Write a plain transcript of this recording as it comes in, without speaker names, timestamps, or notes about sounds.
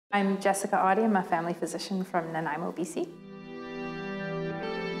I'm Jessica Otte. I'm a family physician from Nanaimo, BC.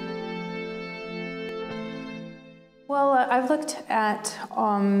 Well, I've looked at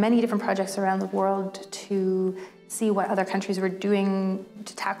many different projects around the world to see what other countries were doing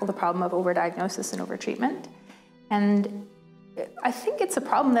to tackle the problem of overdiagnosis and overtreatment. And I think it's a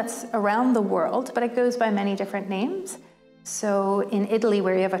problem that's around the world, but it goes by many different names. So in Italy,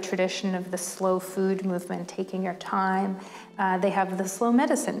 where you have a tradition of the slow food movement, taking your time, they have the slow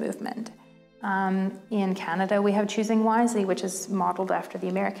medicine movement. In Canada, we have Choosing Wisely, which is modeled after the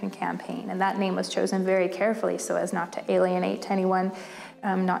American campaign. And that name was chosen very carefully so as not to alienate anyone,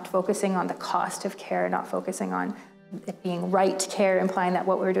 not focusing on the cost of care, not focusing on it being right care, implying that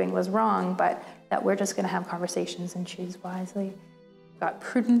what we were doing was wrong, but that we're just going to have conversations and choose wisely. We've got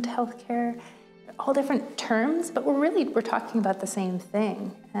prudent healthcare, all different terms, but we're talking about the same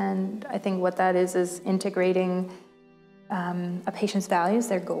thing. And I think what that is integrating a patient's values,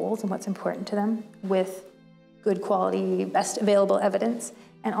 their goals, and what's important to them with good quality, best available evidence,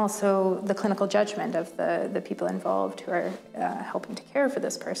 and also the clinical judgment of the people involved who are helping to care for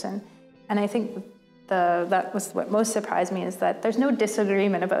this person. And I think that was what most surprised me, is that there's no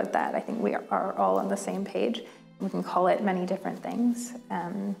disagreement about that. I think we are all on the same page. We can call it many different things,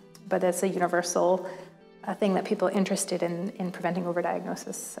 but it's a universal thing that people interested in preventing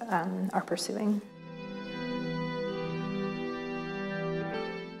overdiagnosis are pursuing.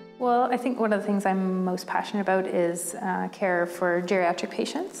 Well, I think one of the things I'm most passionate about is care for geriatric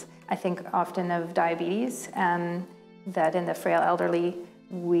patients. I think often of diabetes, that in the frail elderly,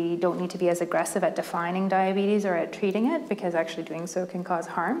 we don't need to be as aggressive at defining diabetes or at treating it, because actually doing so can cause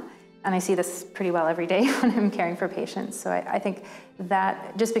harm. And I see this pretty well every day when I'm caring for patients. So I think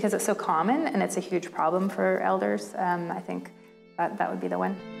that just because it's so common and it's a huge problem for elders, I think that would be the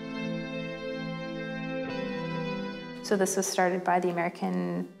one. So this was started by the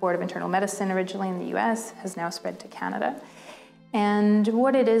American Board of Internal Medicine originally in the US, has now spread to Canada. And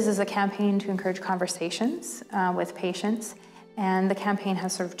what it is a campaign to encourage conversations with patients. And the campaign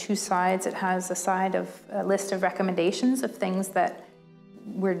has sort of two sides. It has a side of a list of recommendations of things that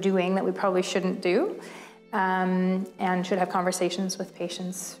we're doing that we probably shouldn't do, and should have conversations with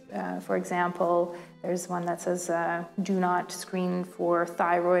patients. For example, there's one that says, do not screen for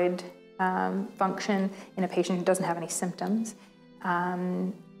thyroid function in a patient who doesn't have any symptoms.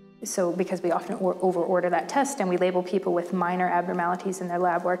 So because we often over-order that test and we label people with minor abnormalities in their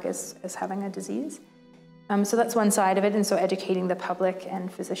lab work as having a disease. So that's one side of it, and so educating the public and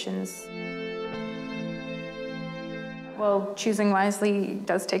physicians. Well, choosing wisely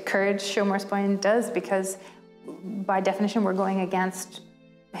does take courage. Show more spine does, because by definition, we're going against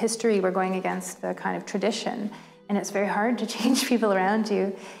history, we're going against the kind of tradition, and it's very hard to change people around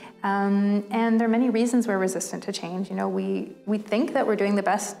you. And there are many reasons we're resistant to change. You know, we think that we're doing the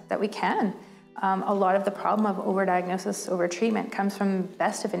best that we can. A lot of the problem of overdiagnosis, overtreatment comes from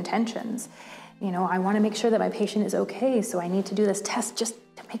best of intentions. You know, I want to make sure that my patient is okay, so I need to do this test just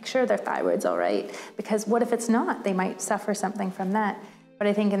to make sure their thyroid's all right. Because what if it's not? They might suffer something from that. But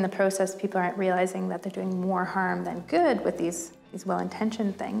I think in the process, people aren't realizing that they're doing more harm than good with these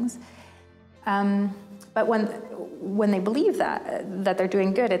well-intentioned things. But when they believe that they're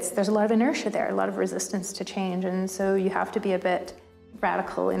doing good, there's a lot of inertia there, a lot of resistance to change, and so you have to be a bit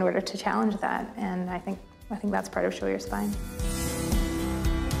radical in order to challenge that. And I think that's part of Show Your Spine.